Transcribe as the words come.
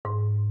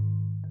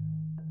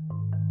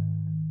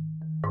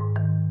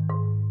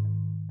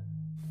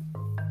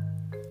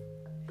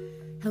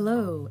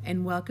Hello,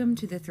 and welcome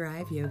to the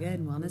Thrive Yoga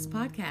and Wellness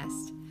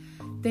Podcast.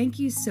 Thank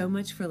you so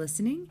much for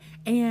listening,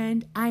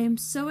 and I am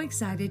so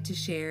excited to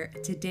share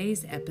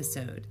today's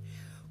episode.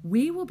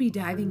 We will be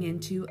diving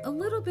into a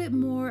little bit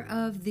more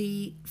of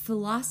the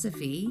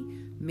philosophy,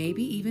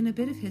 maybe even a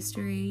bit of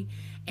history,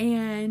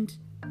 and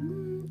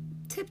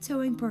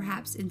tiptoeing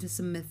perhaps into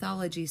some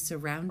mythology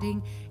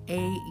surrounding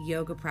a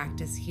yoga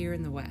practice here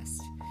in the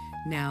West.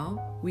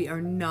 Now, we are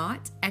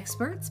not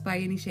experts by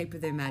any shape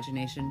of the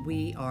imagination.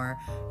 We are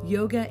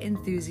yoga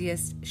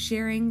enthusiasts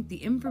sharing the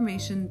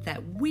information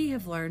that we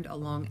have learned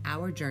along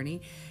our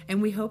journey,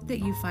 and we hope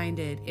that you find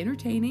it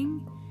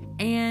entertaining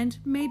and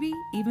maybe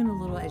even a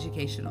little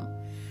educational.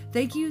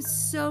 Thank you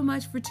so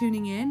much for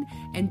tuning in,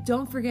 and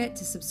don't forget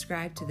to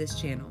subscribe to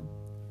this channel.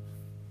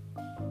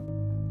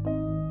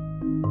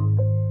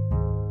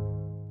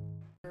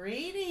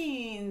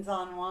 Greetings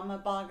on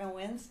Wamabaga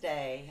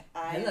Wednesday.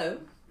 Hello.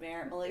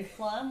 Merritt Malik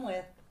Plum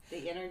with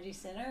the Energy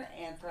Center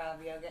and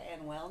Thrive Yoga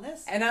and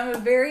Wellness. And I'm a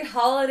very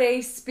holiday,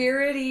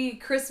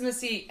 spirity,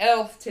 Christmassy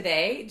elf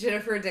today,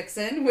 Jennifer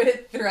Dixon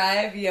with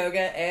Thrive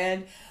Yoga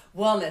and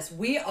Wellness.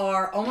 We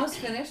are almost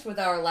finished with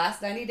our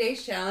last 90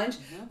 days challenge.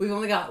 We've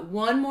only got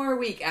one more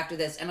week after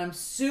this, and I'm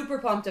super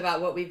pumped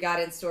about what we've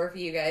got in store for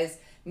you guys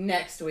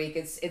next week.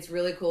 It's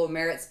really cool.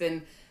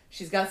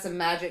 She's got some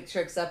magic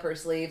tricks up her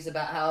sleeves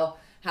about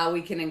how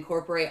we can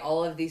incorporate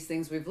all of these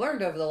things we've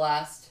learned over the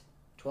last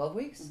 12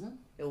 weeks.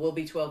 It will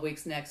be 12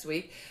 weeks next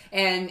week,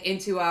 and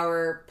into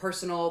our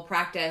personal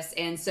practice.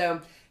 And so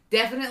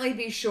definitely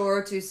be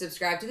sure to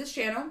subscribe to this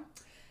channel,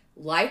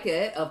 like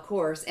it, of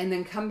course, and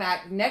then come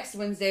back next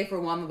Wednesday for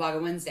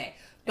Wamabaga Wednesday.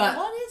 But and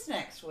what is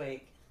next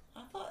week?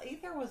 I thought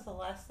Ether was the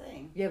last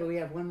thing. Yeah, but we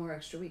have one more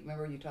extra week.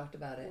 Remember you talked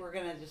about it. We're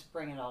going to just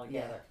bring it all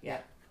together. Yeah.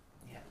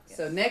 Yes.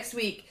 So next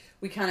week,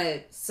 we kind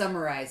of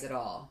summarize it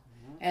all.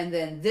 And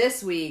then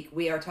this week,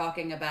 we are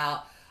talking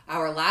about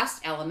our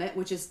last element,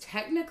 which is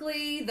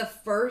technically the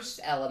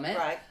first element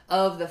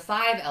of the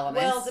 5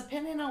 elements. Well,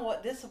 depending on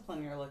what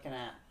discipline you're looking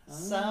at.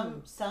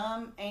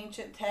 Some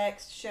ancient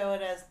texts show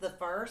it as the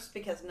first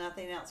because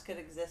nothing else could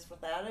exist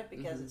without it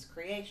because it's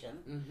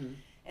creation.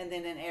 And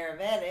then in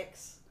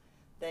Ayurvedics,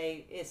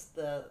 it's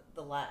the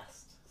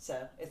last.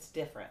 So it's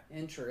different.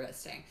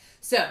 Interesting.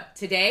 So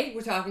today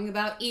we're talking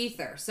about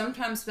ether,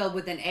 sometimes spelled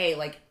with an A,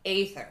 like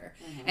aether.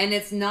 And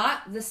it's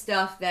not the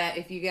stuff that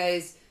if you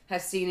guys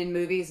have seen in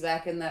movies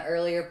back in the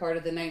earlier part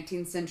of the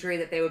 19th century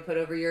that they would put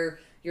over your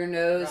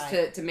nose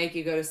to make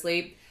you go to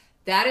sleep.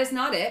 That is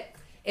not it.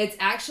 It's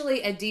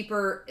actually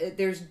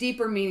there's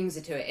deeper meanings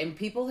to it. And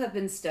people have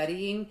been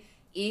studying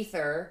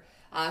ether,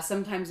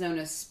 sometimes known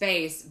as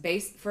space,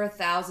 for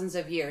thousands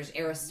of years.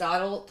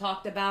 Aristotle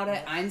talked about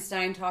it.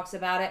 Einstein talks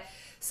about it.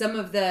 Some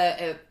of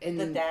the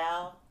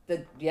Tao.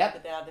 The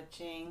Tao Te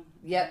Ching.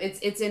 Yep,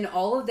 it's in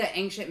all of the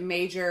ancient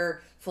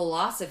major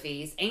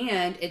philosophies,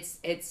 and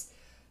it's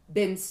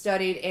been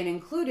studied and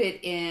included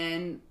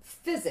in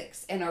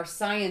physics and our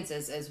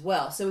sciences as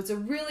well. So it's a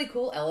really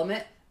cool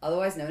element,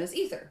 otherwise known as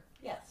ether.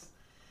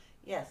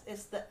 Yes,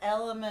 it's the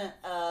element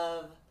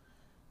of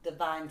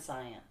divine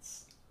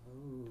science.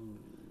 Ooh.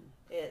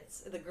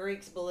 The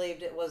Greeks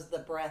believed it was the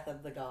breath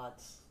of the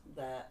gods,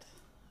 that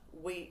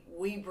we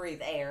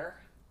breathe air,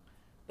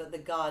 but the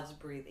gods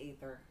breathe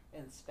ether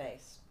in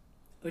space.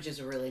 Which is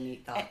a really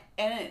neat thought.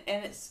 And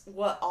it's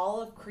what all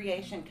of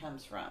creation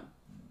comes from.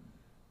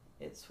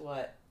 It's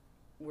what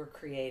we're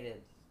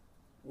created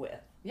with.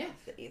 Yeah.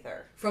 The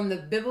ether. From the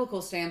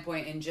biblical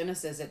standpoint, in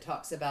Genesis, it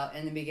talks about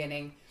in the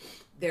beginning,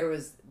 there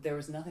was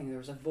nothing, there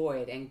was a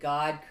void, and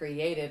God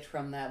created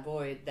from that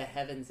void the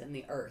heavens and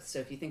the earth. So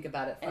if you think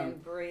about it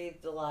and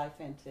breathed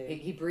life into.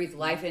 He breathed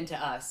life into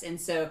us.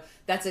 And so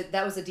that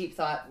was a deep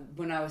thought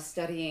when I was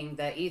studying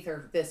the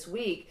ether this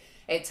week.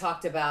 It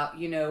talked about,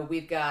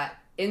 we've got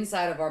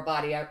inside of our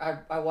body.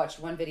 I watched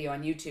one video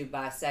on YouTube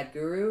by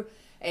Sadhguru,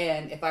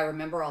 and if I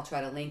remember, I'll try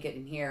to link it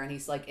in here. And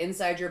he's like,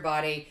 inside your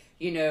body,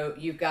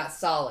 you've got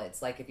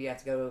solids. Like if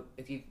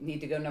you need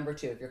to go number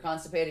 2, if you're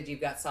constipated,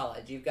 you've got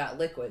solids, you've got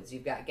liquids,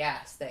 you've got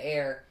gas, the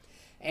air,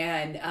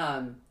 and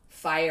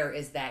fire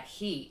is that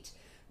heat.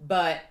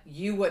 But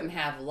you wouldn't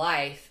have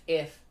life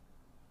if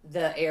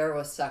the air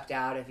was sucked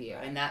out of you.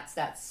 And that's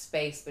that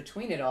space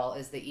between it all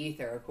is the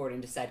ether,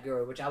 according to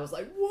Sadhguru, which I was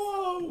like,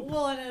 whoa!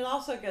 Well, and it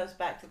also goes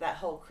back to that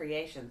whole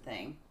creation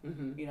thing.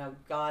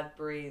 God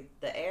breathed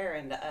the air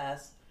into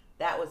us.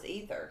 That was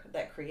ether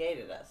that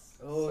created us.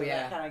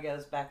 That kind of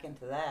goes back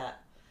into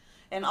that.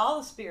 And all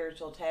the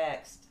spiritual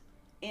text,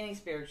 any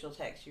spiritual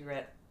text you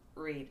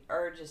read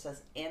urges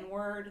us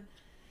inward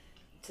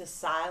to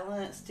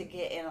silence, to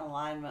get in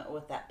alignment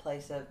with that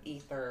place of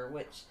ether,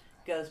 which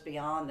goes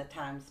beyond the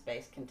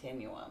time-space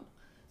continuum.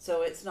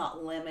 So it's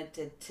not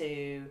limited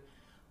to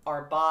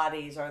our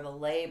bodies or the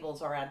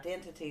labels or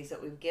identities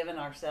that we've given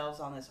ourselves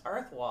on this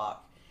earth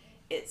walk.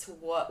 It's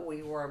what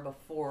we were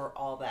before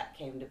all that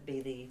came to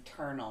be, the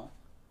eternal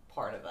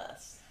part of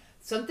us.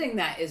 Something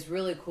that is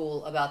really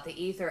cool about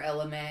the ether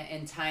element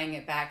and tying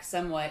it back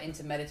somewhat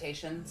into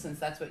meditation, since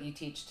that's what you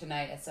teach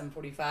tonight at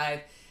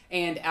 7:45,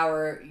 and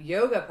our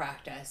yoga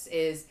practice,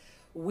 is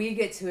we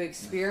get to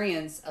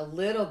experience a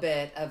little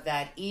bit of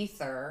that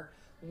ether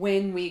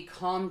when we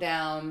calm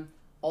down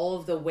all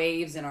of the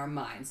waves in our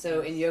mind.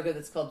 So in yoga,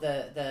 that's called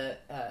the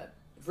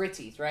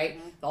vrittis,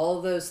 right? All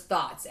of those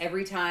thoughts.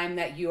 Every time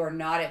that you are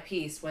not at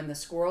peace, when the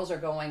squirrels are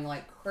going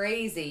like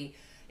crazy,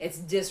 it's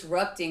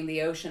disrupting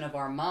the ocean of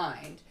our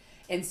mind.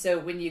 And so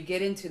when you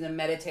get into the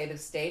meditative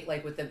state,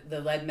 like with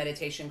the lead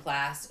meditation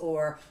class,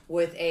 or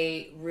with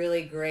a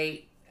really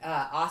great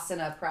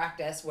asana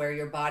practice where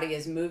your body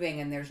is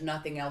moving and there's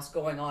nothing else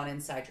going on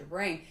inside your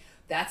brain,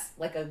 that's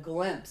like a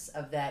glimpse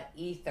of that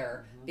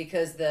ether,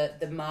 because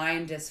the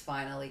mind is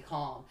finally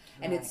calm.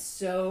 And it's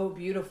so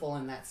beautiful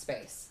in that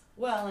space.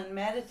 Well, and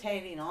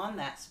meditating on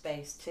that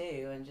space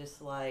too, and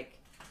just like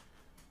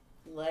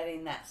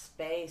letting that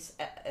space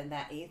and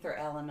that ether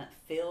element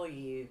fill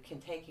you, can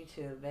take you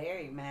to a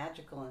very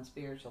magical and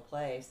spiritual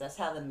place. That's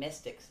how the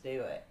mystics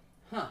do it.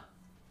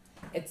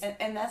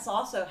 And that's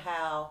also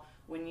how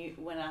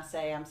when I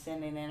say I'm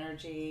sending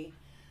energy,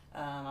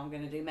 I'm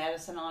going to do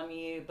medicine on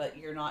you, but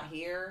you're not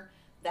here.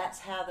 That's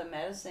how the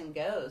medicine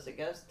goes. It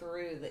goes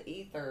through the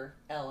ether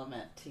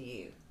element to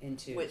you,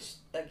 which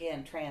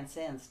again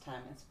transcends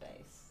time and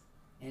space.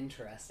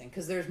 Interesting,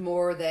 because there's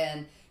more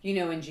than,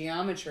 in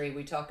geometry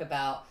we talk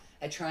about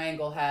a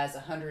triangle has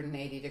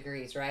 180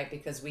 degrees, right?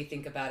 Because we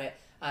think about it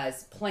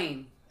as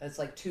plane. It's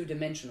like 2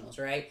 dimensionals,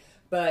 right?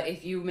 But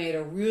if you made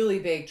a really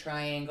big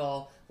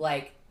triangle,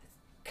 like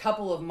a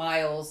couple of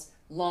miles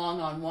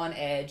long on one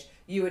edge,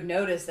 you would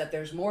notice that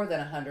there's more than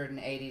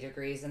 180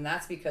 degrees, and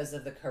that's because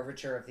of the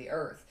curvature of the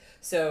earth.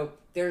 So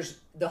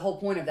the whole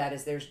point of that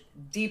is there's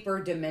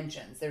deeper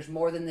dimensions. There's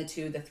more than the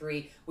 2, the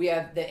 3. We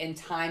have and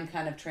time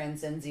kind of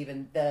transcends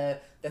even the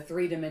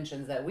 3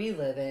 dimensions that we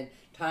live in.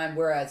 Time,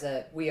 whereas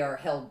we are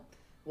held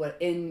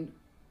in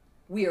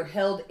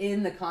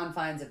the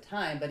confines of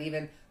time, but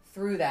even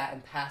through that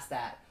and past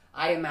that,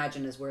 I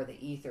imagine, is where the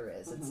ether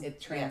is.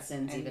 It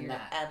transcends even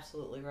that.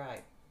 Absolutely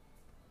right.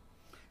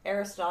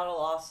 Aristotle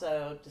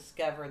also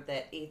discovered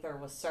that ether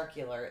was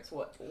circular. It's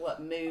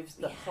what moves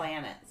the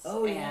planets.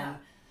 And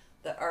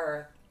the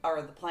Earth,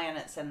 or the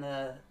planets, and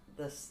the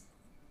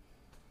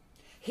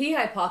he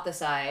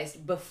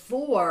hypothesized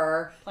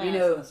before,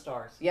 planets and the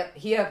stars. Yep,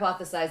 he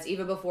hypothesized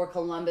even before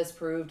Columbus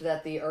proved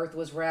that the Earth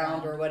was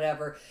round or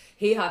whatever.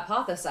 He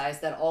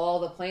hypothesized that all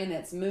the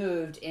planets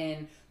moved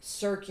in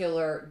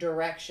circular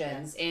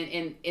directions,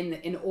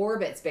 in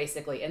orbits,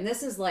 basically. And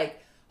this is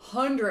like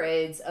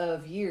hundreds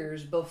of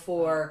years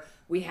before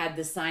we had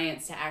the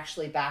science to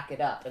actually back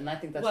it up. And I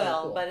think that's really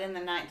cool. But in the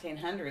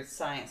 1900s,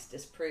 science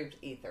disproved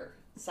ether.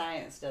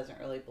 Science doesn't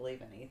really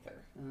believe in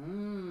ether.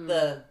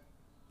 The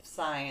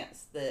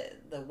science,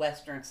 the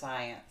Western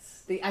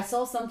science. I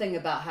saw something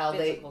about how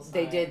they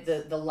did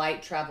the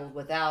light traveled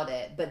without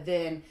it, but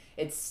then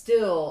it's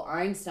still,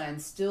 Einstein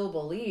still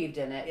believed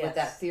in it with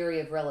that theory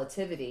of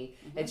relativity.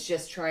 It's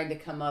just trying to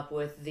come up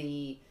with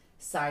the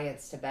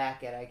science to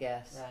back it, I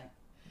guess. Right.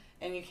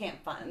 And you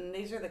can't find,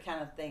 these are the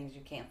kind of things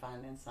you can't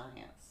find in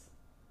science,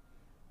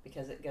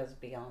 because it goes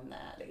beyond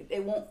that.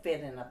 It won't fit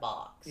in a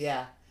box.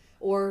 Yeah.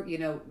 Or, we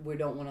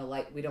don't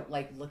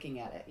like looking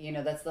at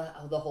it. That's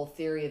the whole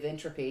theory of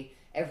entropy.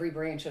 Every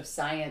branch of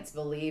science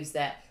believes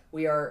that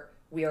we are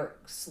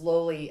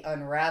slowly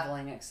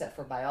unraveling, except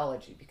for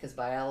biology, because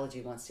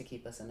biology wants to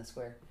keep us in a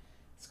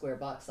square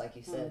box, like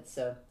you said.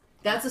 So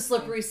that's a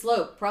slippery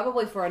slope,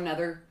 probably for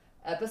another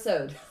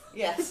episode.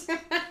 Yes.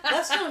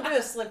 Let's don't do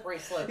a slippery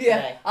slope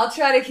today. I'll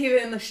try to keep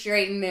it in the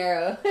straight and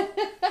narrow.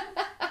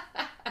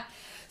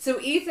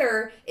 So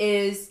ether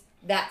is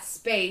that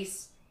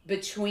space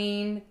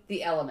between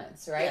the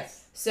elements, right?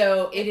 Yes.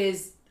 So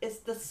it's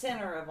the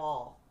center of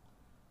all.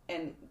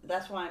 And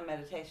that's why in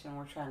meditation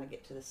we're trying to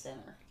get to the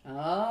center.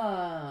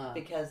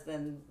 Because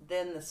then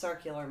the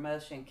circular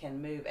motion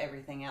can move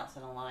everything else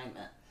in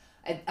alignment.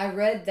 I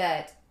read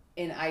that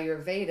in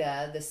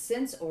Ayurveda, the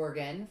sense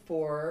organ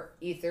for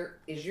ether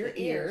is your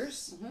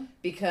ears.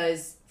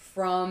 Because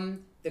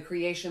from the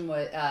creation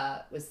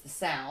was the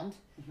sound,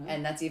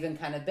 and that's even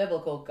kind of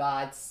biblical.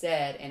 God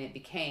said, and it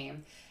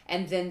became.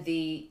 And then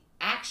the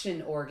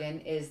action organ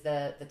is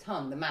the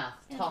tongue, the mouth,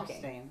 talking.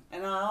 Interesting.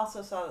 And I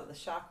also saw that the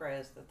chakra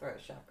is the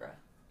throat chakra.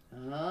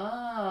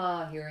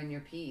 Hearing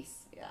your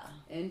peace. Yeah.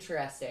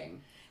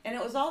 Interesting. And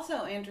it was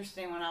also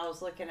interesting when I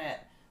was looking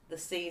at the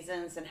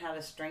seasons and how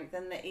to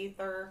strengthen the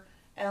ether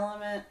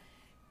element.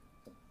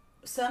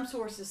 Some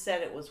sources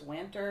said it was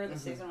winter, the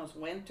season was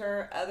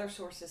winter. Other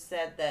sources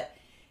said that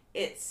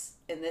it's,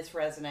 and this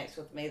resonates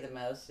with me the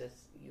most, as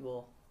you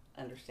will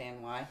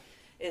understand why,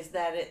 is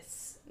that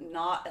it's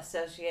not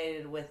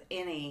associated with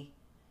any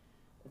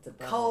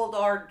cold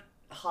or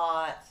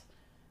hot,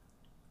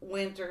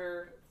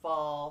 winter,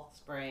 fall,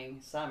 spring,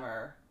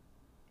 summer.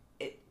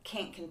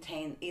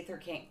 Ether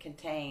can't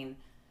contain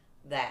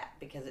that,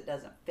 because it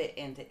doesn't fit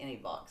into any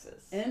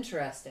boxes.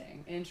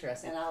 Interesting.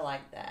 And I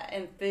like that.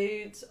 And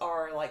foods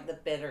are like the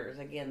bitters,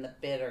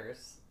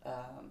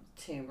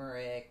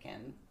 turmeric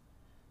and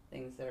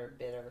things that are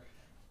bitter.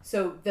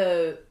 So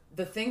the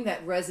thing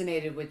that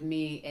resonated with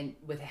me, and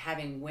with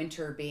having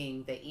winter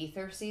being the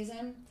ether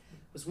season,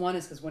 was one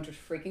is because winter's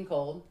freaking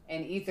cold,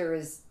 and ether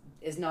is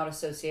not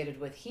associated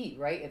with heat,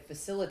 right? It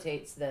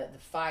facilitates the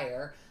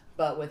fire,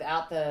 but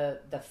without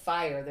the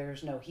fire,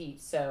 there's no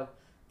heat. So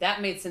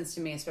that made sense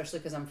to me, especially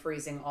because I'm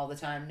freezing all the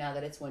time now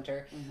that it's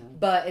winter. Mm-hmm.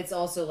 But it's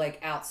also like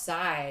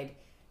outside,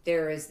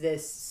 there is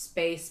this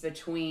space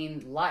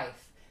between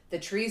life. The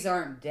trees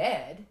aren't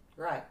dead.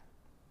 Right.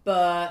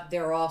 But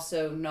they're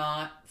also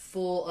not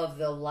full of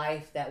the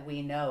life that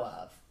we know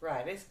of.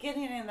 Right. It's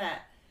getting in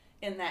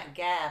that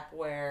gap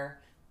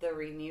where the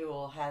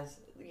renewal has,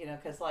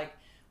 because like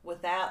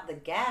without the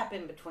gap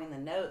in between the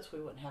notes, we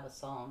wouldn't have a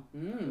song.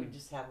 We'd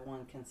just have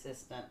one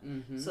consistent.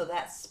 Mm-hmm. So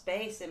that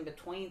space in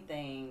between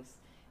things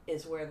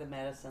is where the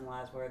medicine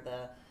lies, where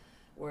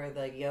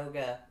the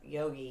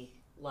yogi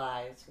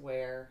lies,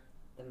 where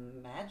the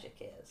magic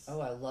is.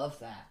 Oh, I love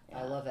that. Yeah.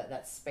 I love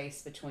that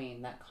space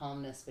between, that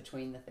calmness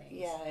between the things.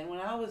 Yeah, and when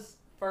I was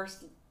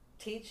first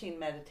teaching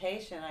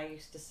meditation, I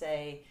used to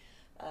say,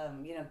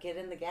 get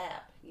in the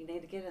gap. You need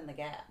to get in the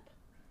gap.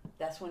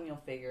 That's when you'll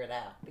figure it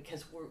out,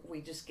 because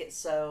we just get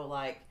so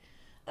like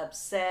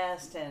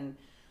obsessed and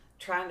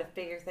trying to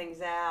figure things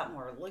out, and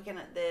we're looking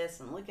at this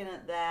and looking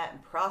at that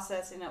and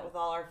processing it with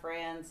all our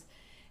friends,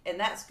 and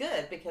that's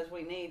good because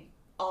we need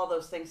all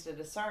those things to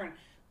discern.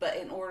 But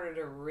in order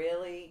to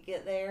really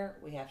get there,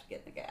 we have to get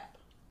in the gap.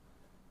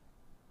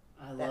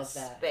 I love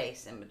that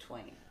space in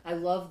between. I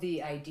love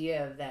the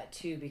idea of that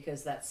too,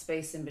 because that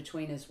space in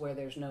between is where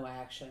there's no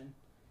action,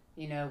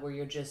 where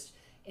you're just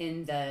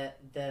in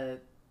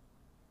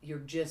you're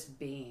just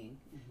being.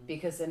 Mm-hmm.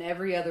 Because in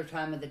every other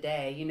time of the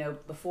day,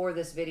 before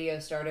this video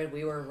started,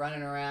 we were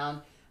running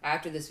around.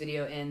 After this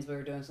video ends, we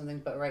were doing something.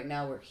 But right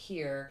now we're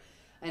here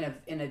in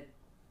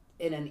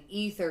an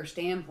ether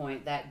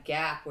standpoint. That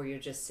gap where you're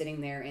just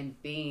sitting there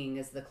and being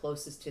is the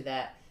closest to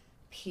that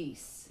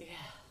peace. Yeah,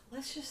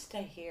 let's just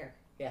stay here.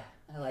 Yeah,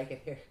 I like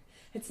it here.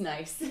 It's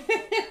nice.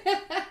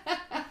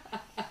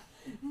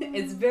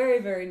 It's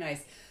very, very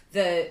nice.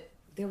 There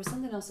was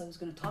something else I was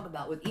going to talk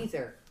about with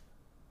ether.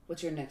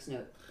 What's your next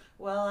note?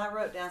 Well, I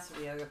wrote down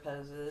some yoga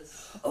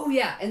poses. Oh,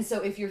 yeah. And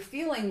so if you're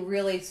feeling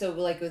really, so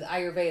like with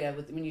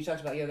Ayurveda, when you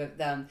talked about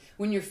yoga,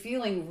 when you're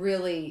feeling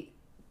really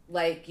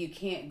like you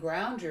can't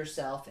ground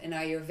yourself in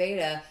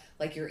Ayurveda,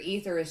 like your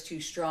ether is too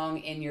strong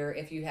in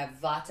if you have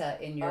vata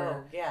in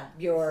your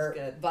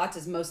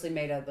vata's mostly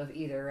made up of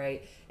ether,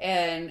 right?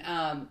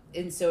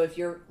 And so if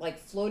you're like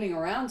floating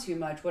around too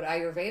much, what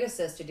Ayurveda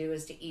says to do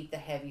is to eat the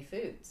heavy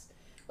foods.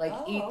 Like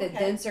eat the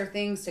denser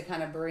things to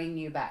kind of bring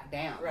you back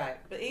down. Right.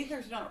 But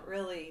ether's not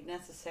really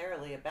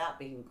necessarily about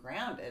being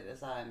grounded,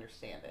 as I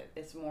understand it.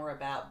 It's more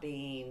about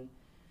being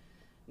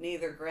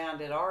neither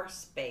grounded or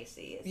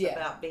spacey. It's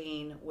about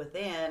being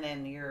within,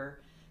 and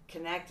you're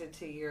connected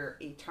to your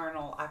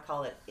eternal, I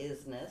call it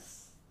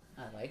isness.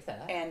 I like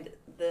that. And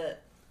the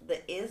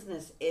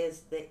isness is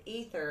the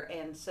ether,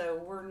 and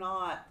so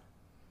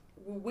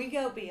we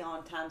go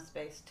beyond time,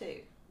 space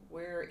too.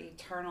 We're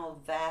eternal,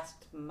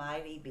 vast,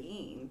 mighty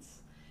beings.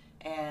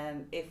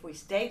 And if we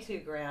stay too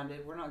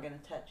grounded, we're not going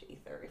to touch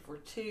ether. If we're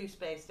too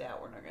spaced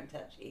out, we're not going to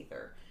touch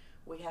ether.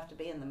 We have to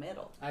be in the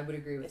middle. I would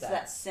agree with that. It's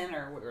that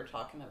center we were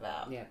talking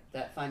about. Yeah,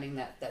 that finding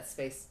that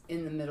space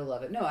in the middle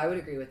of it. No, I would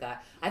agree with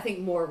that. I think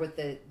more with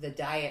the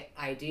diet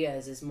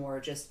ideas is more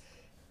just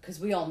because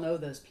we all know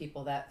those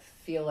people that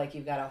feel like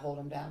you've got to hold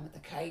them down with the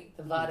kite,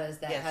 the vatas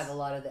that have a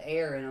lot of the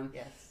air in them.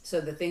 Yes.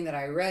 So the thing that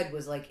I read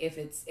was like if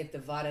the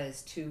vata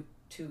is too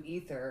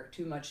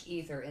much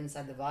ether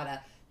inside the vata,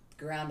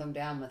 ground them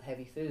down with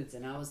heavy foods.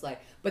 And I was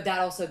like, but that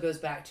also goes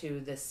back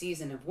to the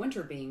season of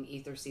winter being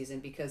ether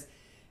season, because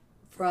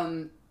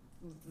from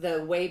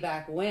the way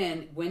back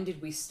when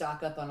did we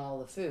stock up on all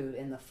the food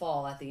in the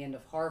fall at the end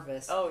of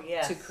harvest? Oh,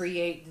 yes. To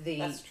create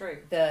That's true.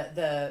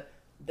 the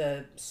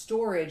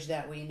storage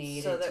that we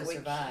need so that to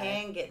survive. We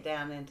can get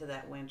down into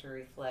that winter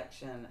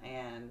reflection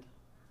and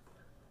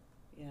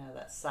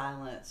that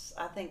silence.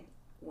 I think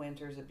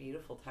winter's a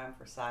beautiful time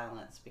for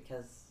silence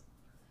because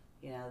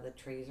the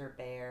trees are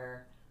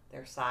bare.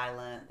 They're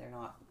silent.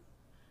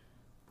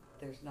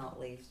 There's not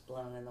leaves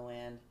blown in the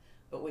wind.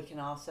 But we can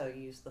also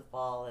use the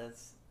fall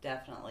as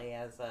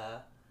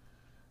a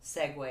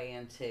segue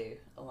into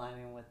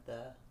aligning with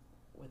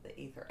the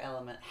ether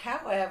element.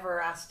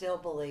 However, I still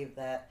believe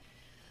that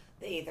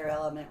the ether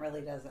element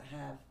really doesn't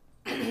have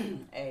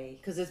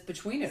because it's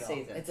between it all.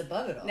 It's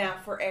above it all. Now,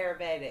 for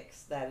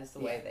Ayurvedics, that is the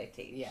way they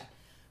teach. Yeah.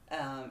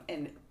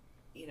 And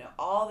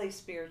all these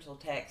spiritual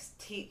texts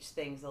teach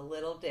things a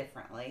little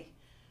differently.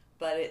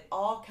 But it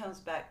all comes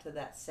back to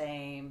that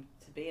same,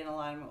 to be in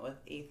alignment with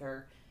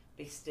ether,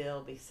 be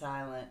still, be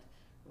silent,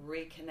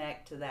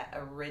 reconnect to that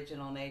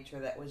original nature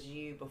that was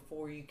you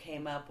before you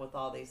came up with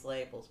all these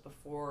labels,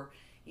 before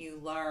you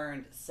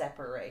learned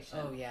separation.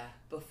 Oh, yeah.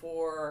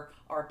 Before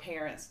our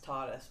parents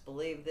taught us,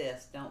 believe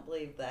this, don't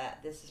believe that,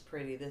 this is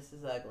pretty, this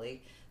is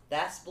ugly,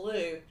 that's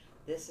blue,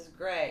 this is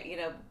gray.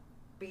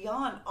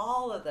 Beyond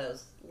all of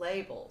those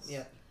labels.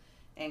 Yeah.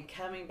 and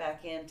coming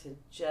back into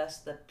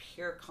just the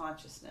pure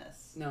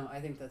consciousness. No, I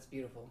think that's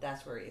beautiful.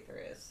 That's where ether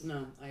is.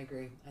 No, I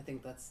agree. I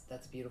think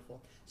that's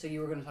beautiful. So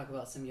you were going to talk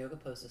about some yoga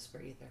poses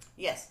for ether.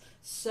 Yes.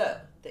 So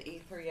the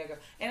ether yoga,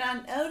 and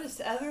I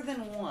noticed other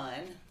than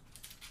one,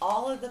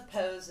 all of the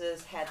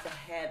poses had the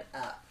head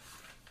up.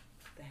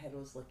 The head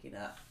was looking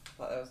up. I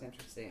thought that was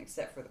interesting,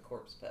 except for the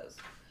corpse pose.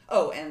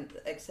 Oh, and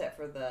except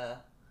for the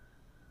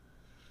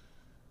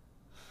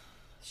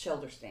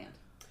shoulder stand.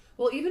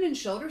 Well, even in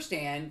shoulder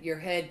stand,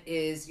 your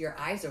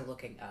eyes are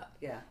looking up.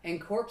 Yeah. In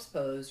corpse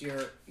pose,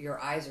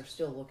 your eyes are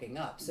still looking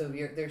up. So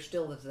there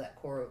still is that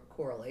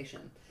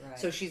correlation. Right.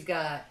 So she's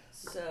got...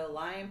 So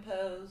lion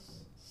pose,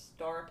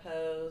 star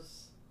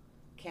pose,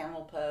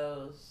 camel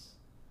pose,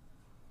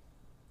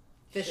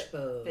 fish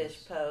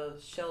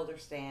pose, shoulder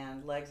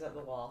stand, legs up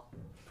the wall.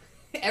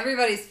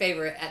 Everybody's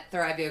favorite at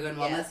Thrive Yoga and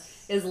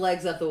Wellness is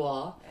legs up the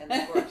wall. And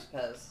the corpse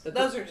pose.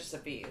 Those are just a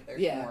few.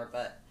 There's more,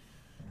 but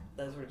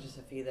those were just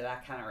a few that I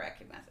kind of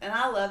recognize. And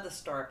I love the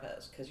star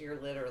pose because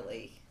you're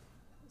literally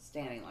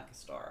standing like a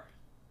star.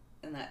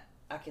 And that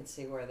I can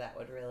see where that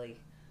would really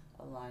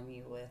align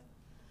you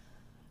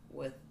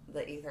with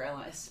the ether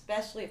element,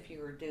 especially if you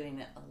were doing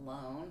it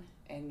alone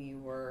and you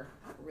were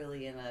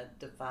really in a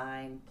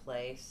divine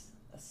place,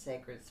 a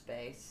sacred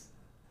space.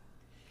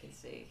 You can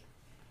see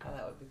how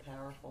that would be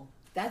powerful.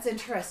 That's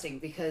interesting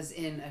because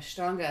in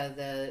Ashtanga,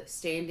 the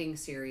standing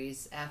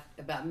series,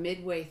 about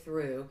midway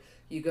through,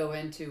 you go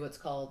into what's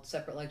called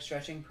separate leg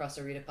stretching,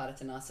 Prasarita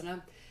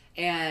Padottanasana.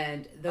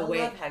 And I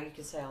love how you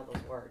can say all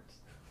those words.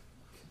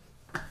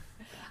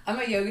 I'm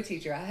a yoga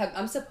teacher.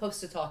 I'm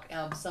supposed to talk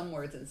some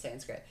words in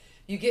Sanskrit.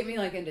 You get me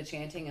like into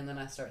chanting and then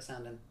I start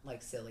sounding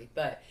like silly.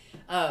 But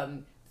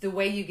the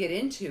way you get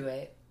into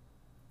it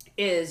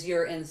is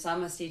you're in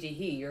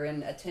Samastitihi. You're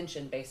in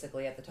attention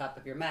basically at the top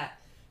of your mat.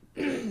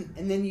 And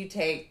then you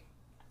take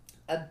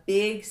a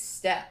big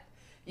step.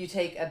 You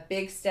take a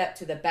big step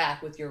to the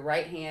back with your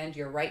right hand,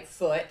 your right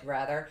foot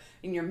rather,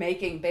 and you're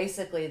making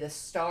basically the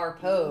star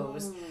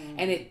pose.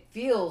 And it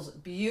feels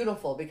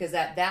beautiful because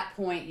at that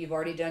point you've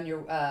already done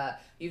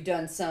you've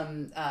done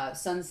some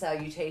sun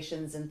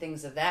salutations and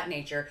things of that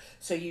nature.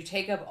 So you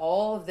take up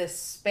all of this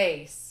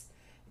space.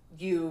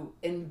 You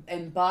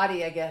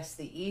embody, I guess,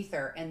 the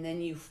ether, and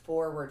then you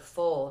forward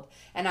fold.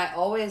 And I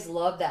always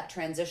love that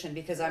transition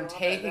because I'm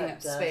taking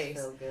up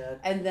space,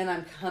 and then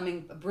I'm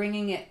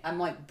bringing it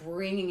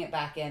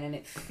back in, and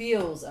it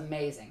feels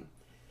amazing.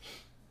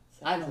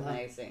 I don't know.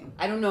 Amazing.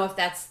 I don't know if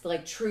that's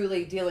like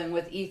truly dealing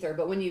with ether,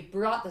 but when you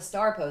brought the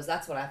star pose,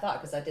 that's what I thought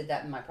because I did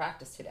that in my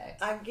practice today.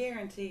 I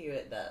guarantee you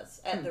it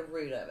does at the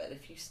root of it.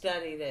 If you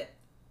studied it,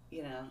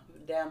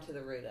 down to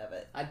the root of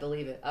it. I'd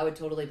believe it. I would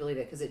totally believe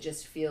it because it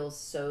just feels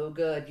so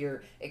good.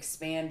 You're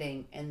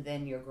expanding and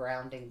then you're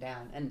grounding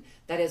down. And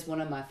that is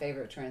one of my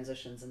favorite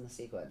transitions in the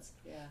sequence.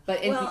 Yeah.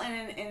 But in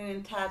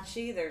Tai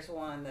Chi, there's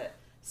one that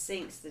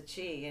sinks the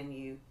Chi and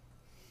you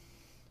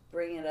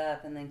bring it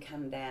up and then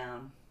come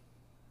down.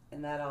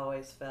 And that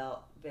always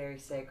felt very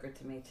sacred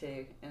to me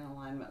too, in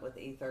alignment with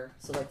ether.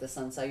 So like the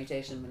sun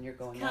salutation when you're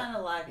going up. Kind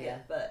of like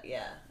it, but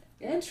yeah.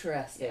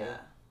 Interesting. Yeah.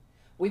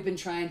 We've been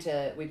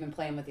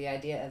playing with the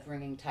idea of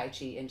bringing Tai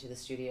Chi into the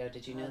studio.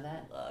 Did you know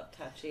that? I love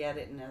Tai Chi. I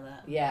didn't know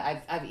that.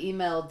 Yeah, I've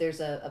emailed. There's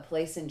a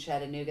place in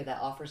Chattanooga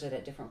that offers it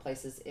at different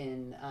places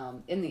in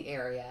the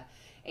area,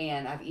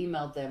 and I've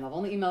emailed them. I've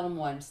only emailed them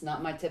once.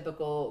 Not my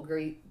typical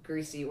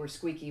greasy or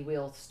squeaky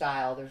wheel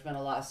style. There's been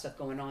a lot of stuff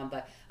going on,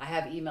 but I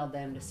have emailed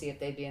them to see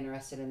if they'd be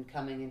interested in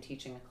coming and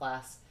teaching a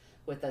class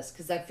with us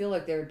because I feel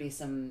like there would be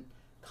some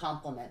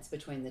complements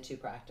between the two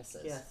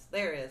practices. Yes,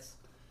 there is.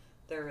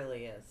 There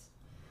really is.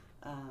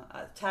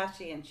 Tai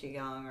Chi and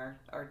Qigong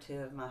are two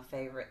of my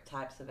favorite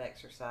types of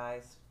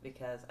exercise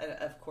because,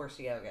 of course,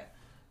 yoga,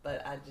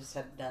 but I just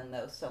have done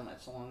those so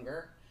much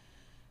longer.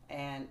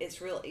 And it's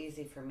real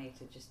easy for me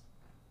to just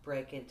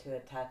break into a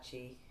Tai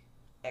Chi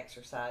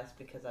exercise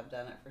because I've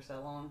done it for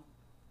so long.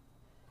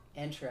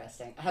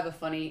 Interesting. I have a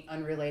funny,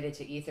 unrelated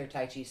to ether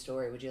Tai Chi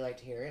story. Would you like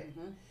to hear it?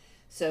 Mm-hmm.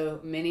 So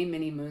many,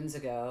 many moons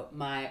ago,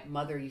 my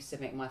mother used to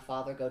make my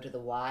father go to the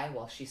Y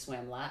while she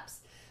swam laps.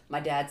 My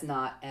dad's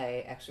not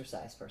a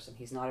exercise person.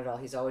 He's not at all.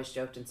 He's always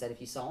joked and said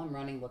if you saw him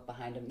running, look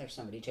behind him, there's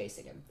somebody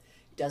chasing him.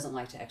 He doesn't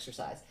like to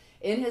exercise.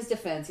 In his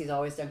defense, he's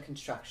always done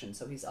construction,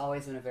 so he's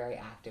always been a very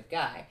active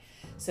guy.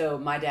 So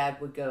my dad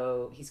would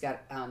go, he's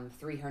got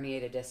 3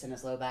 herniated discs in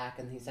his low back,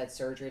 and he's had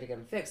surgery to get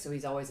them fixed, so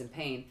he's always in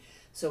pain.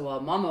 So while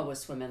Mama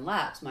was swimming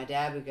laps, my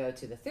dad would go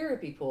to the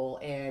therapy pool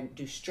and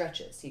do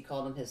stretches. He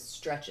called them his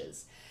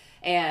stretches.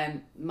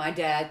 And my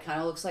dad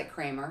kind of looks like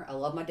Kramer. I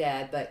love my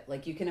dad, but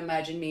like you can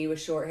imagine me with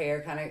short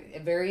hair, kind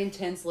of a very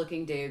intense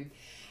looking dude.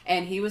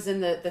 And he was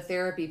in the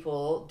therapy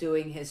pool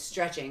doing his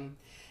stretching.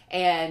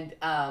 And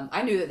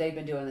I knew that they'd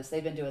been doing this.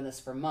 They've been doing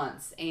this for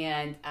months.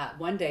 And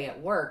one day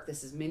at work,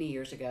 this is many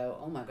years ago,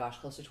 oh my gosh,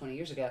 close to 20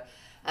 years ago,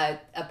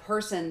 a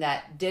person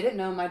that didn't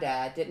know my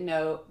dad, didn't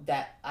know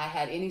that I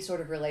had any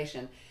sort of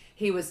relation,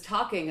 he was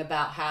talking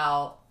about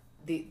how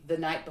the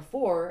night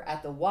before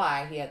at the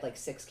Y, he had like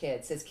 6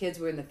 kids. His kids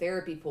were in the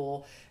therapy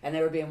pool and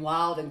they were being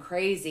wild and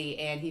crazy,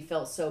 and he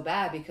felt so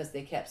bad because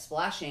they kept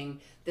splashing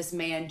this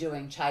man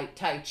doing Tai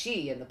Chi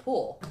in the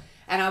pool.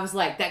 And I was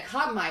like, that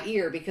caught my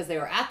ear because they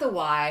were at the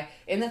Y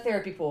in the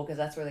therapy pool because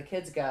that's where the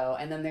kids go.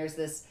 And then there's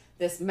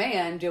this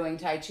man doing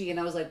Tai Chi, and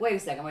I was like, wait a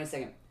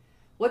second.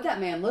 What'd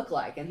that man look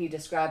like? And he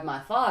described my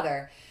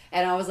father.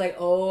 And I was like,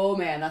 oh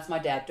man, that's my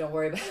dad. Don't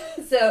worry about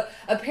it. So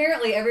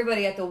apparently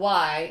everybody at the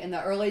Y in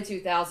the early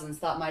 2000s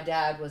thought my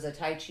dad was a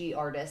Tai Chi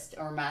artist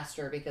or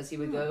master because he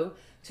would go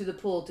to the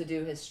pool to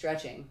do his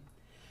stretching.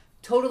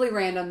 Totally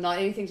random, not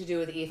anything to do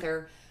with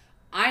ether.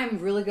 I am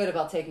really good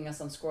about taking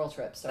us on squirrel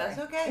trips. Sorry.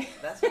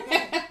 That's okay.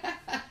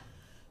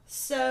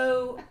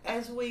 So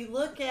as we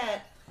look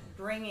at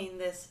bringing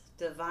this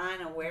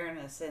divine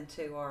awareness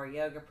into our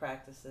yoga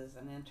practices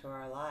and into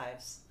our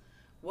lives,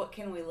 what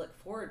can we look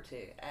forward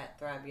to at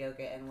Thrive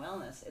Yoga and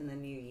Wellness in the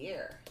new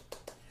year?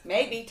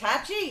 Maybe Tai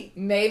Chi.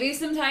 Maybe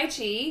some Tai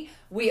Chi.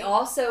 We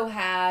also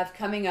have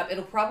coming up,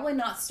 it'll probably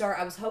not start,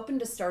 I was hoping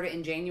to start it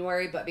in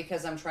January, but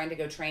because I'm trying to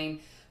go train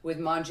with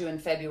Manju in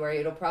February,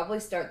 it'll probably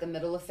start the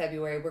middle of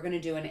February. We're going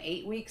to do an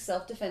 8-week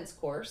self-defense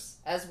course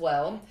as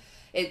well.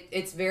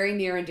 It's very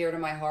near and dear to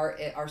my heart.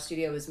 Our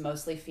studio is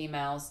mostly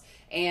females,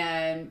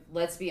 and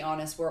let's be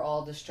honest, we're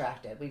all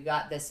distracted. We've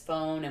got this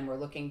phone and we're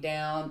looking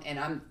down,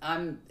 and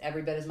I'm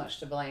every bit as much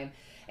to blame.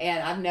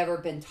 And I've never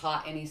been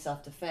taught any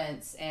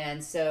self-defense,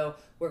 and so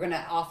we're going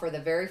to offer the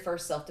very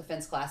first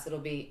self-defense class. It'll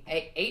be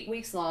 8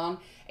 weeks long,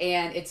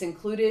 and it's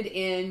included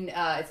in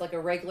it's like a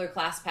regular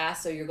class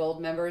pass. So your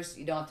gold members,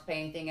 you don't have to pay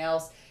anything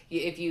else.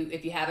 If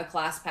you have a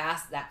class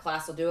pass, that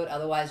class will do it.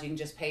 Otherwise, you can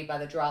just pay by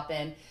the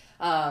drop-in.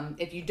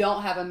 If you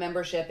don't have a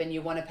membership and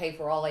you want to pay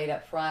for all 8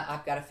 up front,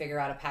 I've got to figure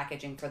out a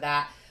packaging for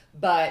that.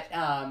 But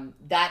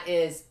that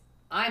is,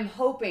 I'm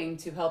hoping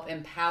to help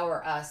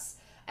empower us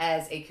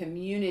as a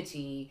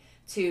community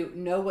to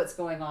know what's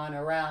going on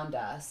around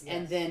us, yes,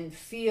 and then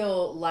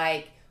feel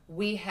like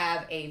we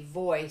have a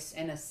voice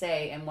and a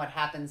say in what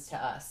happens to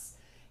us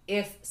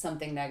if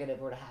something negative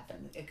were to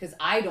happen. Because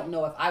I don't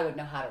know if I would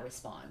know how to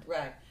respond.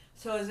 Right.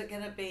 So is it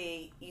going to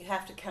be, you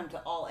have to come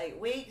to all 8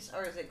 weeks,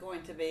 or is it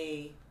going to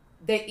be...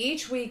 They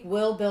each week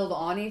will build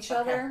on each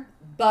other,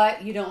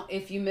 but you don't.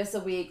 If you miss a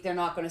week, they're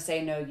not going to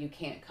say no, you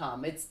can't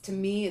come. To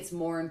me, it's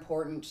more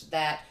important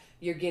that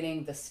you're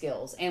getting the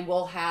skills, and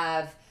we'll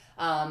have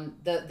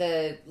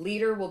the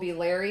leader will be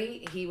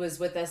Larry. He was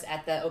with us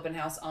at the open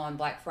house on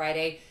Black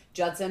Friday.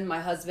 Judson, my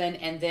husband,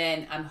 and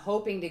then I'm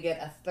hoping to get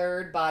a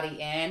third body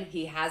in.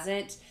 He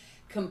hasn't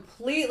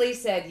completely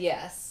said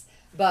yes,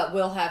 but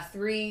we'll have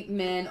 3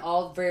 men,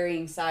 all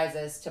varying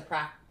sizes, to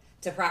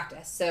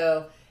practice.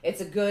 So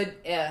it's a good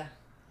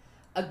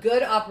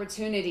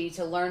opportunity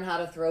to learn how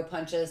to throw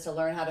punches, to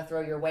learn how to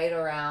throw your weight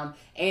around,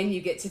 and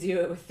you get to do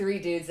it with 3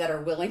 dudes that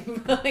are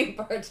willing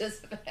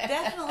participants.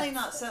 Definitely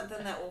not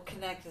something that will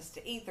connect us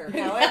to ether.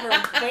 However,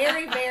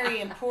 very, very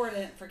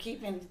important for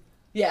keeping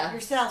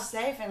yourself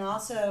safe, and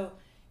also,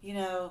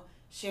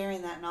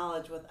 sharing that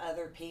knowledge with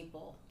other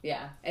people.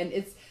 Yeah, and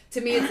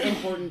to me it's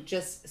important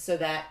just so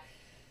that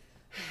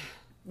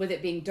with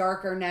it being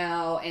darker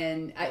now,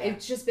 and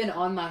it's just been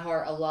on my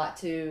heart a lot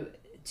to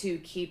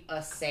keep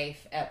us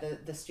safe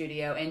at the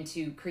studio and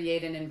to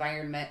create an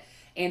environment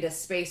and a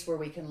space where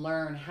we can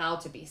learn how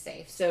to be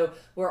safe. So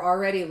we're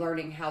already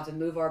learning how to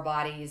move our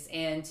bodies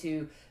and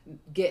to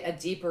get a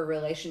deeper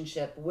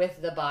relationship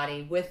with the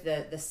body, with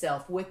the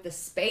self, with the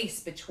space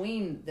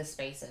between the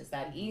spaces,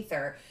 that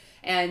ether.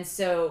 And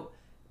so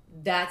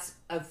that's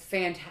a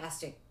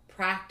fantastic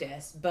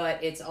practice,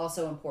 but it's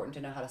also important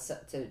to know how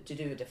to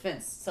do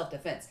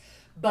self-defense.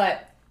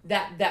 But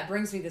that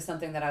brings me to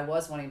something that I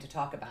was wanting to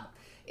talk about.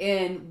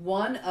 In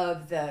one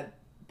of the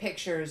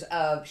pictures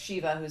of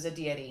Shiva, who's a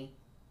deity,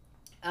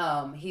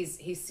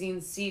 he's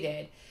seen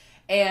seated,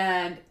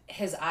 and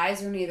his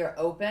eyes are neither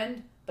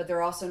opened, but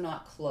they're also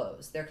not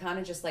closed. They're kind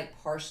of just like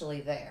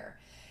partially there.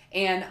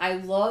 And I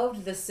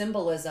loved the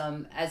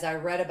symbolism as I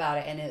read about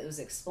it, and it was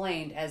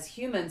explained as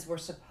humans, we're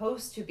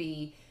supposed to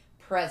be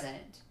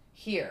present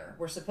here.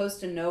 We're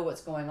supposed to know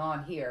what's going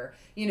on here.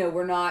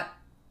 We're not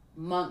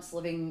monks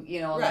living,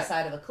 on the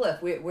side of a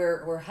cliff.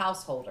 We're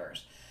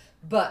householders.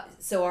 But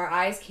so our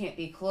eyes can't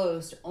be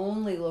closed,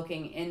 only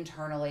looking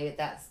internally.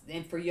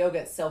 And for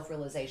yoga, it's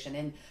self-realization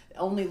and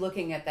only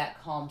looking at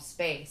that calm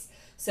space.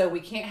 So we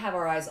can't have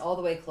our eyes all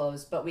the way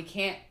closed, but we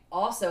can't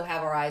also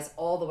have our eyes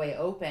all the way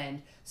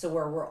opened, so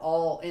where we're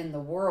all in the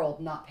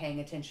world, not paying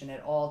attention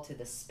at all to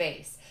the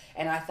space.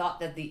 And I thought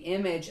that the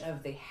image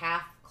of the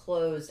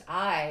half-closed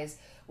eyes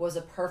was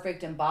a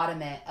perfect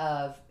embodiment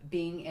of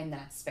being in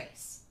that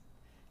space.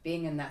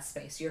 Being in that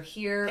space. You're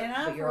here,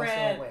 but you're also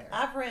aware.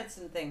 I've read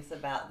some things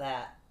about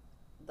that,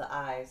 the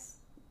eyes,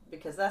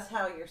 because that's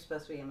how you're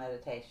supposed to be in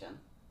meditation.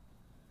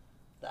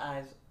 The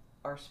eyes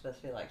are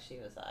supposed to be like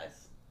Shiva's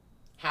eyes.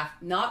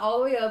 Not all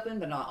the way open,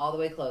 but not all the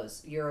way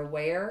closed. You're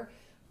aware,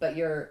 but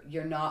you're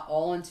not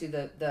all into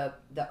the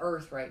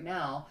earth right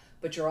now,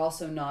 but you're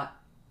also not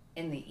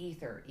in the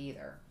ether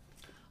either.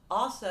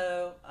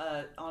 Also,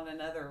 on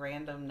another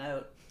random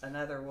note,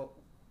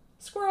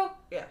 Squirrel.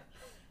 Yeah,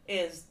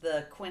 is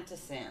the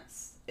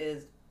quintessence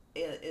is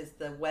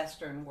the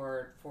Western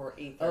word for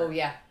ether. Oh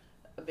yeah,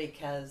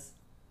 because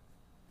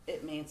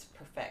it means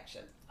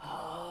perfection.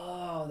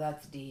 Oh,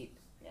 that's deep.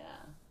 Yeah,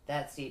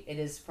 that's deep. It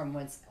is from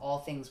whence all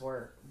things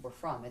were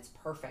from. It's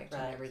perfect,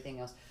 right. And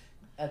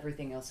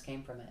everything else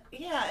came from it.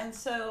 Yeah, and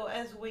so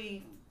as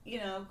we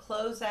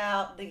close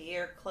out the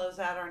year, close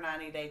out our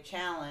 90-day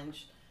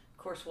challenge.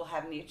 Of course, we'll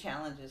have new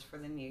challenges for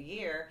the new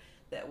year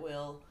that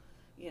will,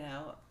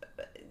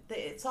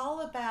 it's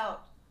all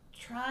about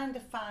trying to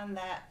find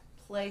that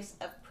place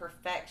of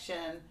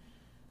perfection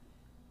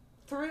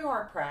through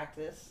our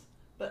practice,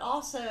 but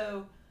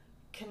also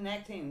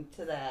connecting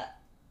to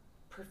that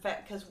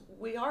perfect, because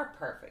we are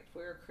perfect.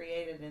 We were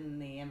created in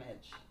the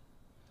image.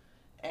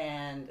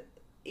 And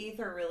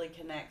ether really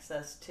connects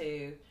us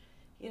to,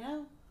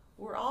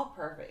 we're all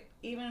perfect,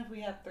 even if we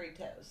have 3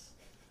 toes.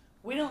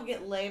 We don't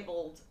get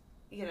labeled,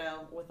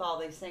 with all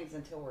these things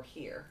until we're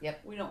here.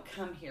 Yep. We don't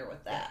come here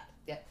with that.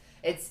 Yep.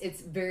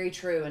 It's very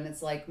true. And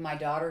it's like my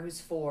daughter, who's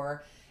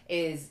 4,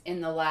 is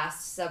in the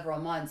last several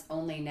months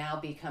only now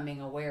becoming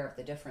aware of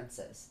the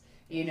differences,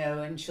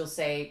 and she'll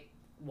say,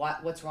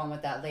 what's wrong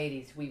with that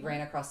lady? We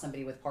ran across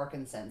somebody with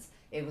Parkinson's.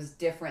 It was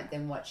different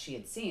than what she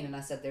had seen. And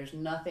I said, there's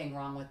nothing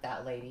wrong with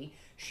that lady.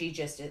 She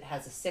just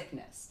has a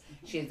sickness.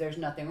 There's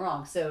nothing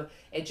wrong. So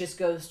it just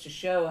goes to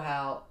show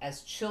how,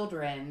 as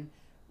children,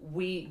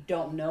 we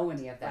don't know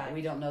any of that. Right.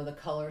 We don't know the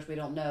colors. We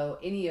don't know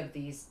any of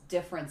these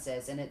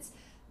differences. And it's,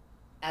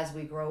 as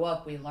we grow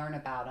up, we learn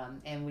about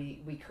them, and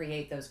we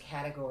create those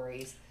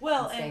categories.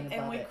 Well,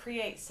 and we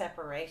create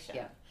separation.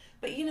 Yeah.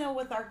 But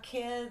with our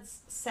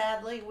kids,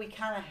 sadly, we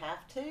kind of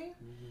have to,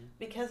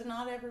 because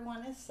not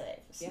everyone is safe.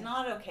 It's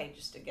not okay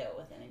just to go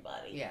with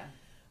anybody. Yeah.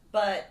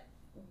 But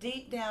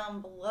deep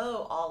down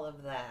below all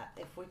of that,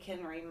 if we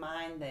can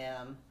remind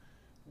them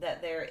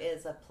that there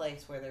is a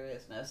place where there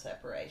is no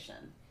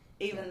separation,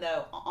 even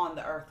though on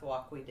the earth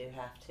walk we do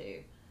have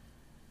to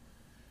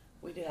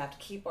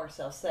keep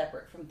ourselves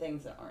separate from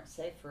things that aren't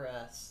safe for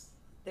us.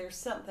 There's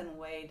something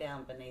way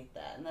down beneath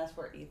that, and that's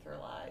where ether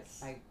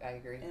lies. I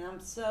agree.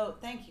 And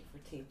thank you for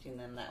teaching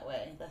them that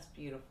way. That's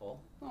beautiful.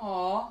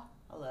 Aww.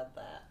 I love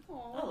that.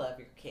 Aww. I love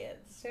your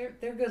kids.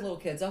 They're good little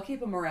kids. I'll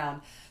keep them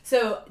around.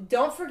 So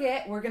don't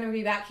forget, we're going to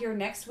be back here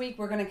next week.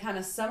 We're going to kind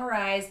of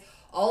summarize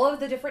all of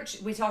the different,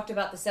 we talked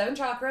about the 7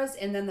 chakras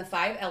and then the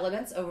 5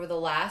 elements over the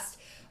last,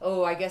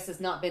 I guess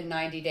it's not been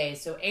 90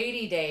 days, so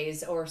 80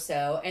 days or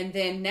so. And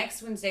then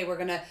next Wednesday, we're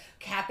going to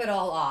cap it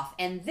all off.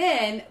 And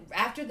then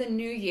after the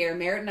new year,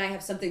 Merritt and I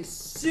have something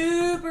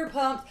super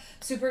pumped,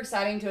 super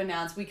exciting to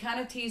announce. We kind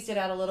of teased it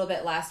out a little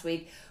bit last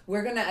week.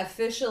 We're going to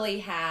officially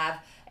have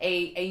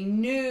a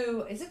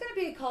new, is it going to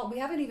be called, we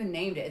haven't even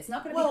named it. It's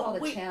not going to be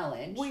called a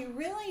challenge. We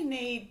really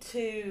need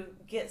to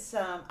get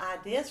some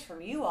ideas from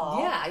you all.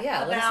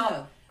 Yeah, let us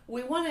know.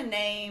 We want to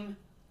name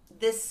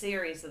this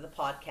series of the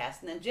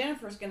podcast, and then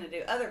Jennifer's going to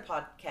do other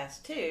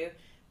podcasts too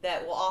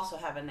that will also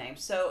have a name.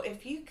 So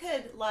if you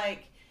could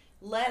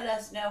let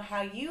us know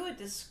how you would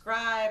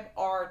describe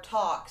our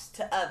talks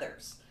to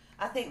others,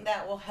 I think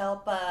that will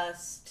help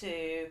us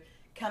to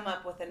come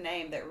up with a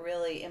name that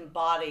really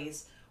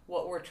embodies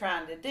what we're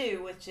trying to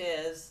do, which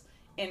is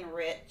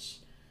enrich,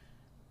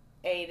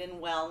 aid in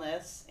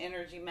wellness,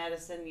 energy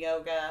medicine,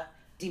 yoga,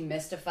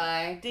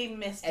 demystify,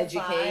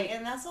 educate.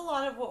 And that's a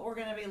lot of what we're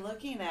going to be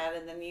looking at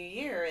in the new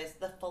year, is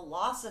the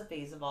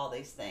philosophies of all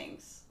these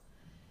things.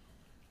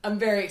 I'm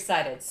very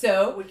excited.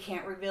 So we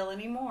can't reveal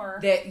any more.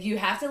 That you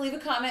have to leave a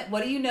comment.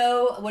 What do you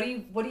know? What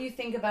do you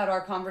think about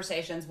our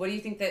conversations? What do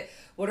you think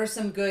what are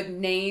some good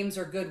names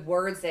or good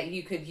words that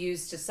you could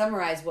use to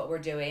summarize what we're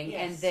doing?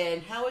 Yes. And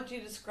then how would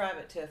you describe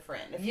it to a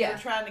friend? If you were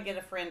trying to get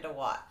a friend to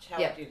watch, how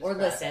would you describe it?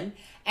 Or listen.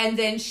 And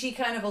then she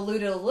kind of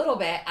alluded a little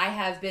bit. I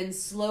have been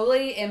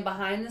slowly and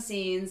behind the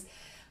scenes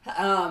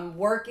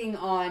working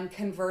on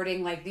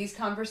converting these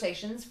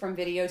conversations from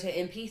video to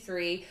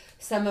MP3,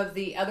 some of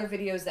the other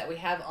videos that we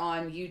have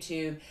on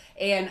YouTube,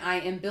 and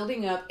I am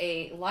building up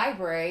a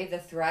library. The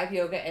Thrive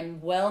Yoga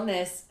and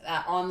Wellness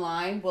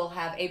online will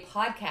have a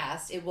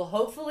podcast. It will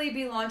hopefully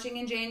be launching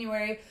in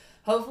January.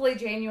 Hopefully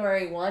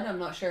January 1. I'm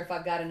not sure if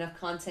I've got enough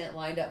content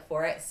lined up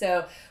for it.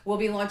 So we'll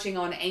be launching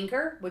on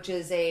Anchor, which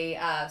is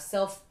a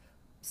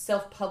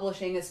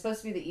self-publishing. Is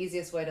supposed to be the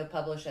easiest way to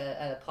publish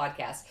a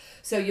podcast.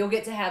 So you'll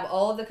get to have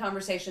all of the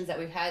conversations that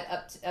we've had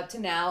up to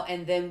now,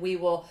 and then we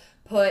will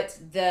put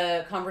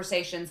the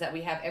conversations that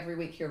we have every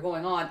week here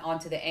going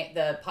onto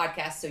the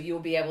podcast, so you'll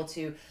be able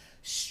to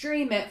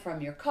stream it from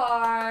your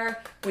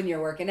car when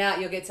you're working out.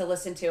 You'll get to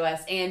listen to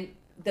us. And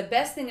the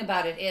best thing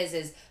about it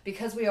is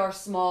because we're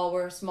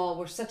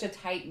such a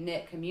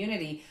tight-knit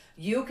community,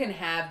 you can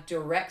have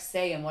direct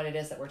say in what it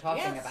is that we're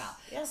talking about.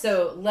 Yes.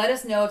 So let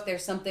us know if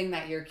there's something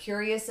that you're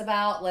curious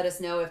about. Let us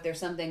know if there's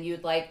something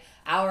you'd like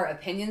our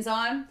opinions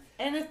on.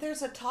 And if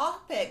there's a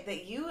topic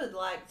that you would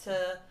like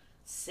to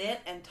sit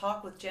and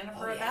talk with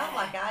Jennifer about,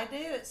 like I do,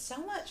 it's so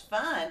much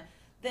fun.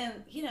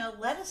 then,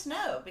 let us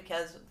know,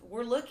 because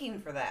we're looking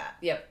for that.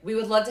 Yep. We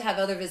would love to have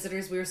other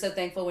visitors. We were so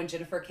thankful when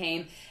Jennifer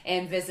came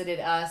and visited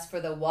us for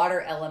the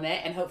water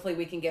element, and hopefully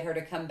we can get her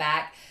to come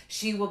back.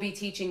 She will be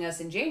teaching us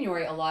in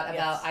January a lot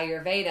about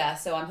Ayurveda,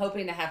 so I'm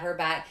hoping to have her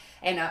back.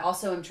 And I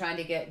also am trying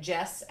to get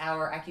Jess,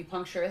 our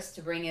acupuncturist,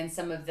 to bring in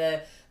some of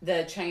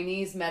the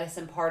Chinese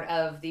medicine part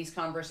of these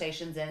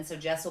conversations in. So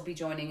Jess will be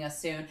joining us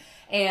soon.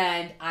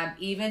 And I'm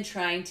even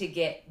trying to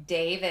get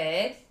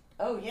David.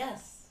 Oh,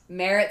 yes.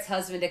 Merritt's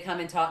husband, to come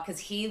and talk, because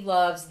he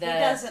loves the... He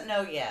doesn't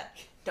know yet.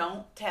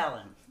 Don't tell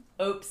him.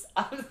 Oops.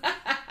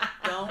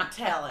 Don't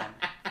tell him.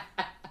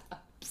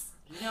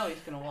 You know he's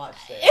going to watch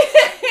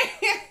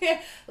this.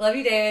 Love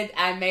you, David.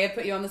 I may have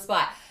put you on the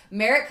spot.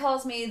 Merritt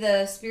calls me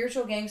the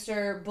spiritual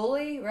gangster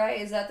bully,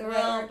 right? Is that the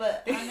right word?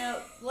 But I know.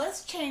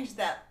 Let's change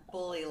that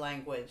bully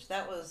language.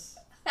 That was...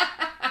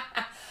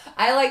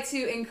 I like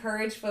to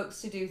encourage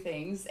folks to do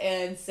things,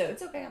 and so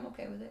it's okay. I'm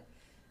okay with it.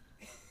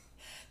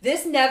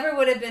 This never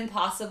would have been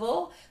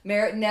possible.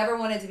 Merritt never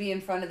wanted to be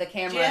in front of the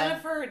camera.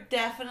 Jennifer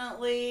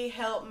definitely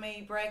helped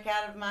me break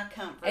out of my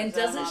comfort zone. And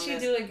doesn't she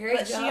do a great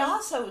job? But she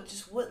also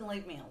just wouldn't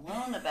leave me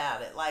alone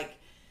about it.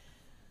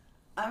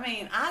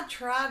 I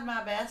tried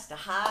my best to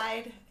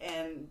hide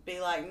and be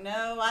like,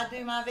 no, I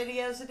do my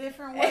videos a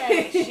different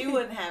way. She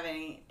wouldn't have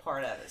any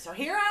part of it. So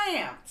here I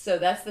am. So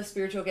that's the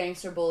spiritual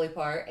gangster bully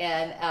part.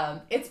 And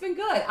it's been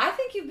good. I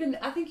think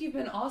you've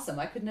been awesome.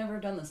 I could never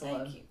have done this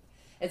alone. Thank you.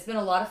 It's been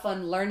a lot of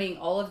fun learning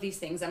all of these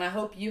things, and I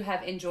hope you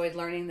have enjoyed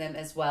learning them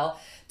as well.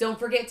 Don't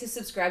forget to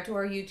subscribe to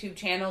our YouTube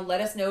channel.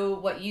 Let us know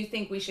what you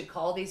think we should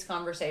call these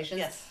conversations.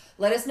 Yes.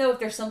 Let us know if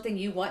there's something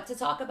you want to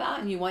talk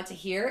about and you want to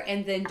hear.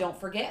 And then don't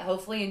forget,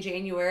 hopefully in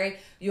January,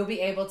 you'll be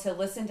able to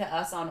listen to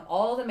us on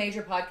all the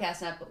major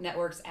podcast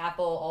networks,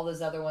 Apple, all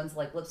those other ones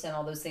like Libsyn,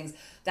 all those things.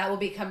 That will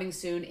be coming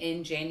soon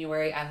in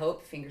January, I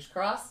hope. Fingers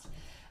crossed.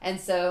 And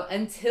so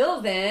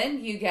until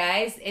then, you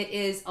guys, it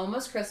is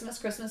almost Christmas.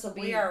 Christmas will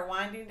be... We are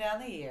winding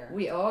down the year.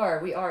 We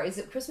are. Is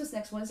it Christmas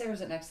next Wednesday or is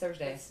it next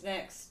Thursday? It's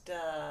next...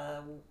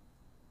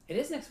 It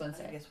is next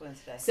Wednesday. I think it's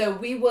Wednesday. So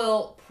we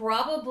will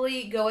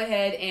probably go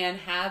ahead and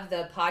have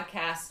the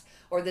podcast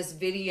or this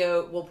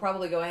video. We'll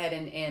probably go ahead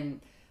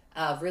and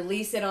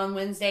release it on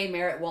Wednesday.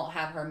 Merritt won't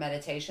have her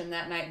meditation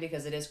that night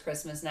because it is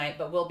Christmas night.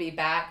 But we'll be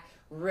back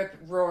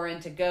rip-roaring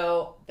to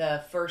go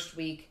the first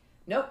week.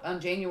 Nope, on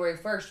January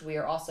 1st, we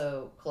are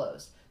also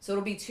closed. So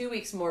it'll be 2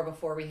 weeks more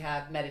before we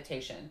have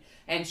meditation.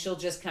 And she'll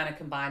just kind of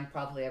combine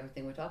probably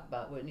everything we talk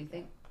about, wouldn't you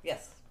think?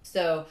 Yes.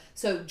 So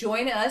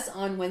join us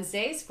on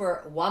Wednesdays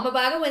for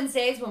Wamabaga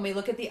Wednesdays when we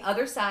look at the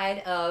other side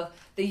of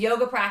the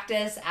yoga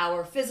practice,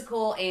 our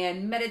physical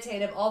and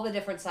meditative, all the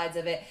different sides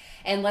of it,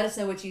 and let us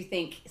know what you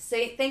think.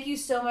 Thank you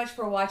so much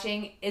for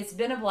watching. It's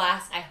been a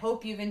blast. I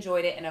hope you've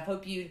enjoyed it, and I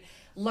hope you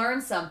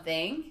learned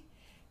something.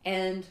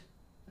 And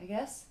I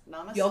guess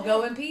Namaste. You'll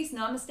go in peace.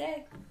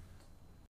 Namaste.